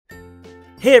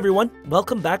Hey everyone,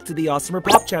 welcome back to the AWESMR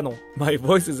Pop channel. My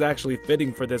voice is actually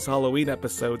fitting for this Halloween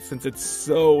episode since it's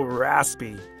so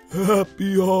raspy.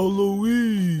 Happy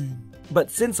Halloween!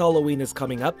 But since Halloween is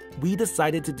coming up, we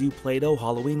decided to do Play-Doh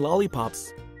Halloween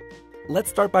lollipops. Let's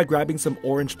start by grabbing some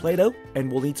orange Play-Doh,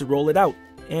 and we'll need to roll it out.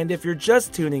 And if you're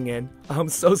just tuning in, I'm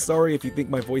so sorry if you think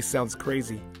my voice sounds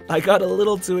crazy. I got a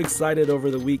little too excited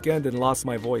over the weekend and lost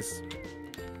my voice.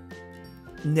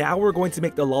 Now we're going to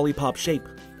make the lollipop shape.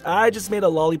 I just made a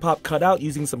lollipop cutout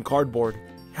using some cardboard.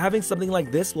 Having something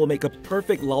like this will make a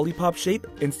perfect lollipop shape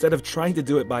instead of trying to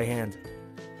do it by hand.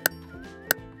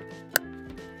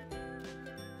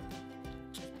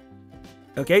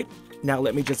 Okay, now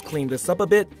let me just clean this up a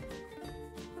bit.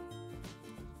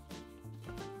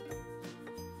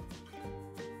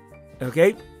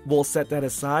 Okay, we'll set that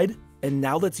aside, and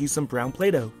now let's use some brown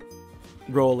Play-Doh.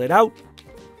 Roll it out.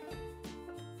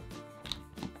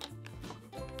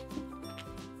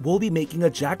 We'll be making a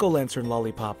jack-o'-lantern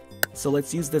lollipop, so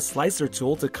let's use this slicer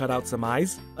tool to cut out some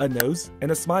eyes, a nose, and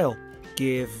a smile.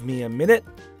 Give me a minute.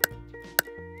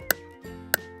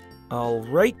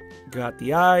 Alright, got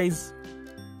the eyes.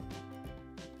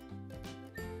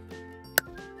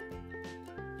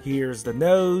 Here's the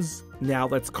nose. Now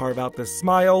let's carve out the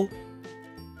smile.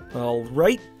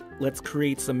 Alright, let's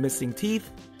create some missing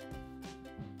teeth.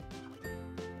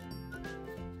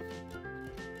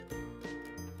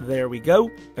 There we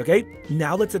go. Okay,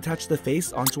 now let's attach the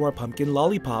face onto our pumpkin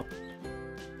lollipop.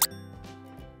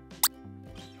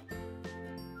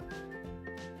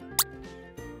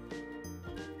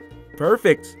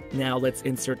 Perfect. Now let's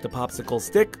insert the popsicle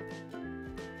stick.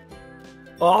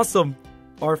 Awesome!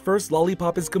 Our first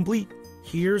lollipop is complete.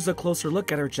 Here's a closer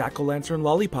look at our jack-o'-lantern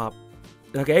lollipop.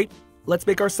 Okay, let's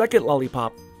make our second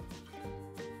lollipop.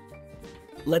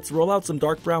 Let's roll out some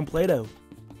dark brown Play-Doh.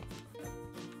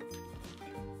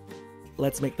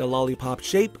 Let's make the lollipop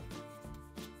shape.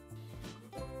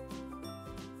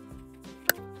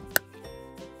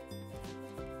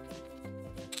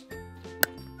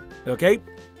 Okay,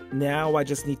 now I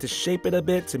just need to shape it a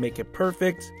bit to make it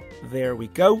perfect. There we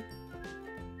go.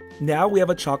 Now we have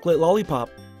a chocolate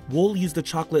lollipop. We'll use the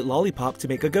chocolate lollipop to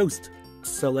make a ghost.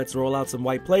 So let's roll out some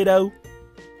white Play-Doh.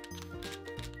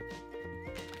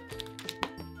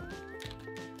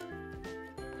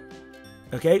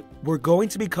 Okay, we're going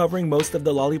to be covering most of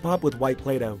the lollipop with white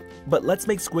Play-Doh, but let's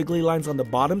make squiggly lines on the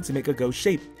bottom to make a ghost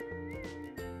shape.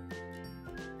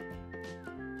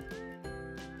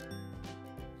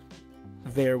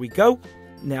 There we go.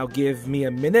 Now give me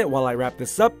a minute while I wrap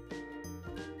this up.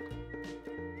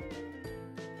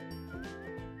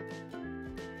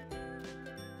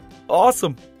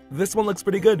 Awesome! This one looks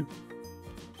pretty good.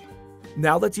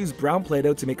 Now let's use brown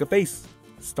Play-Doh to make a face.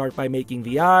 Start by making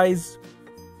the eyes.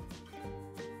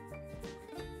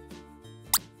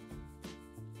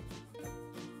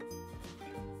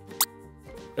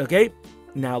 Okay,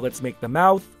 now let's make the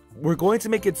mouth. We're going to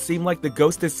make it seem like the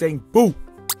ghost is saying boo!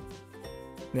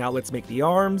 Now let's make the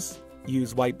arms.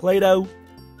 Use white Play-Doh.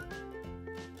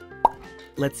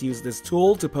 Let's use this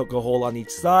tool to poke a hole on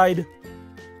each side.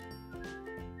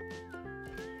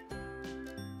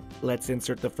 Let's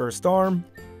insert the first arm.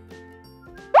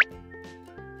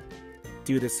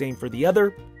 Do the same for the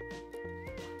other.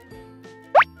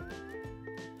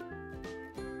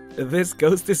 This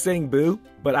ghost is saying boo,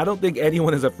 but I don't think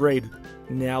anyone is afraid.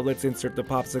 Now let's insert the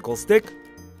popsicle stick.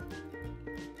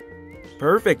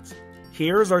 Perfect!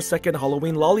 Here's our second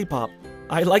Halloween lollipop.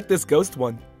 I like this ghost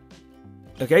one.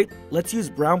 Okay, let's use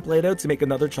brown Play-Doh to make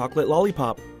another chocolate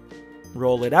lollipop.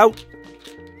 Roll it out.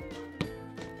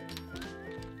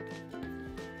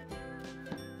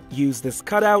 Use this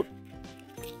cutout.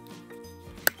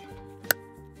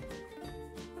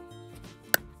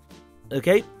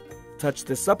 Okay, touch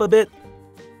this up a bit.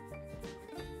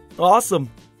 Awesome!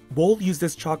 We'll use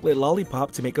this chocolate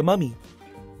lollipop to make a mummy.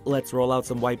 Let's roll out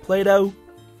some white Play-Doh.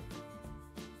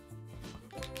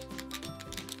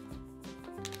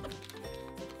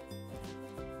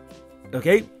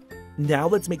 Okay, now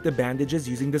let's make the bandages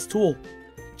using this tool.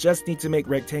 Just need to make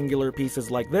rectangular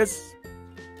pieces like this.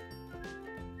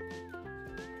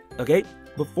 Okay,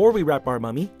 before we wrap our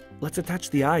mummy, let's attach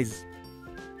the eyes.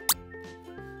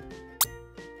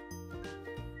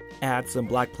 Add some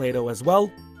black Play-Doh as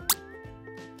well.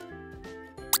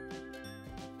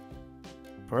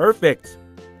 Perfect!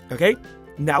 Okay,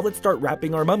 now let's start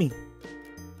wrapping our mummy.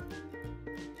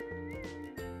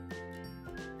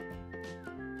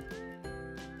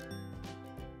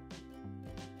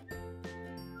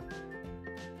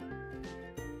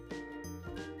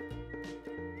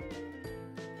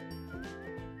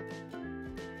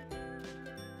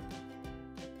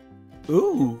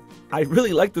 Ooh, I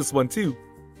really like this one too.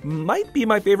 Might be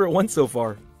my favorite one so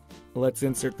far. Let's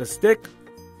insert the stick.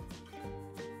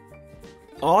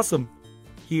 Awesome.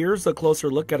 Here's a closer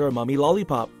look at our mummy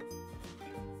lollipop.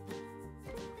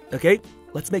 Okay,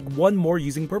 let's make one more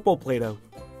using purple Play-Doh.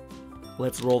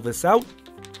 Let's roll this out.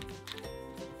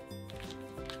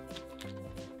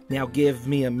 Now give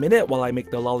me a minute while I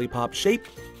make the lollipop shape.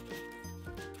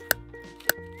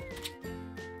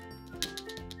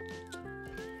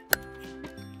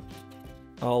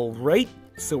 Alright,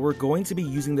 so we're going to be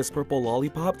using this purple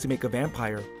lollipop to make a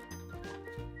vampire.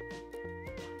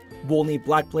 We'll need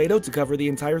black Play-Doh to cover the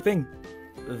entire thing.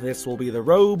 This will be the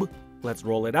robe. Let's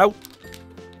roll it out.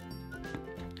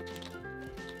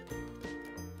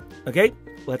 Okay,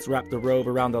 let's wrap the robe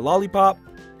around the lollipop.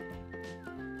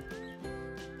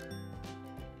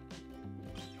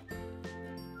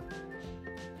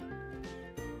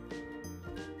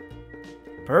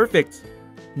 Perfect!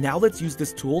 Now let's use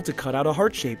this tool to cut out a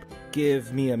heart shape.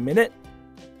 Give me a minute.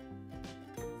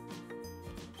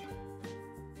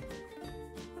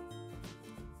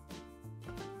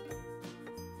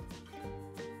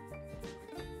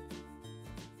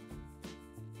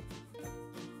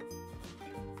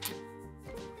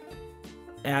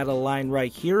 Add a line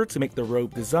right here to make the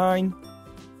robe design.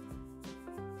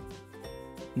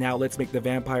 Now let's make the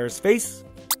vampire's face.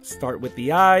 Start with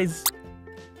the eyes.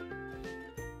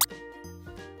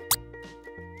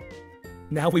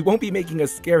 Now we won't be making a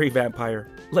scary vampire.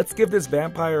 Let's give this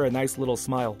vampire a nice little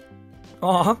smile.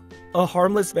 Aw, a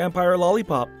harmless vampire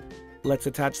lollipop. Let's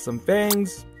attach some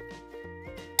fangs.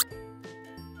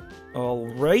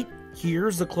 Alright,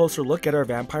 here's a closer look at our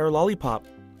vampire lollipop.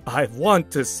 I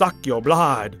want to suck your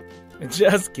blood.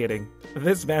 Just kidding.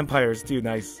 This vampire is too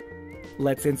nice.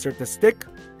 Let's insert the stick.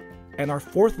 And our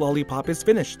fourth lollipop is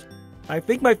finished. I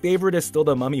think my favorite is still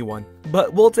the mummy one,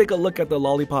 but we'll take a look at the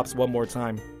lollipops one more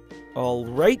time.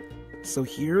 Alright, so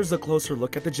here's a closer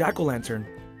look at the jack-o'-lantern.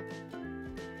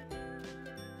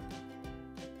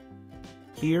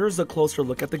 Here's a closer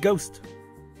look at the ghost.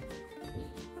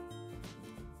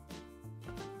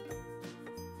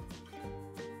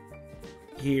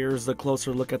 Here's a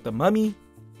closer look at the mummy.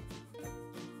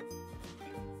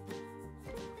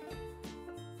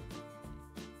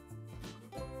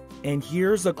 And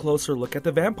here's a closer look at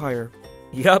the vampire.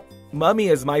 Yup, mummy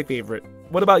is my favorite.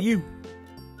 What about you?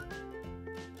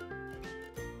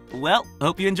 Well,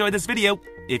 hope you enjoyed this video.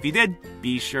 If you did,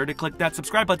 be sure to click that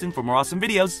subscribe button for more awesome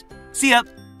videos. See ya!